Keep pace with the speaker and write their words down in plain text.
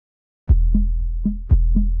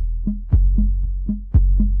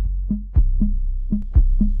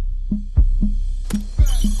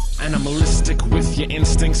your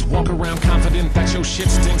instincts. Walk around confident that your shit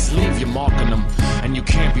stinks. Leave your mark on them, and you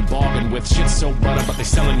can't be bargained with. Shit's so butter, but they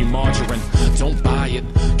selling you margarine. Don't buy it,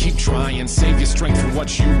 keep trying. Save your strength for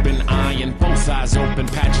what you've been eyeing. Both eyes open,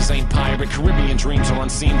 patches ain't pirate. Caribbean dreams are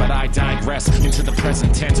unseen, but I digress. Into the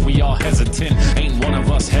present tense, we all hesitant. Ain't one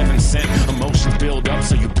of us heaven sent. Emotions build up,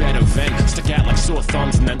 so you better vent. Stick out like sore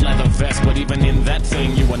thumbs in that leather vest. But even in that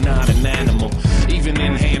thing, you are not an animal. Even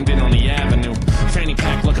in Hamden on the avenue, fanny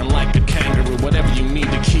pack looking like a kangaroo. Whatever you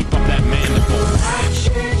need to keep up that mandible.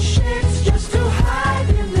 Action shit's just to hide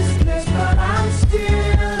in this place, but I'm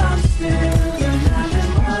still an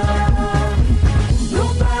animal.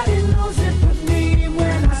 Nobody knows it but me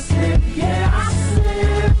when I slip. Yeah, I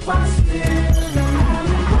slip an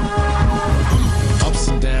animal. Ups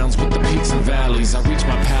and downs with the peaks and valleys. I reach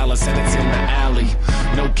my palace and it's in the alley.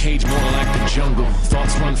 No cage, more like the jungle.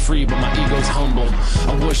 Thoughts run free, but my ego's humble.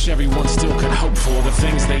 I wish everyone still could hope for the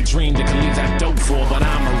things they dreamed they could leave that dope for. But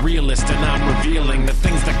I'm a realist and I'm revealing the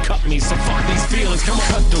things that cut me, so fuck these feelings. Come on,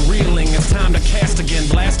 cut the reeling, it's time to cast again.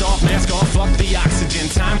 Blast off, mask off, fuck the oxygen.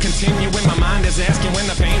 Time continuing, my mind is asking when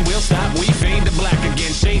the pain will stop. We fade to black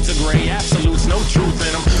again, shades of gray, absolutes, no truth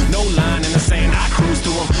in them. No line in the sand,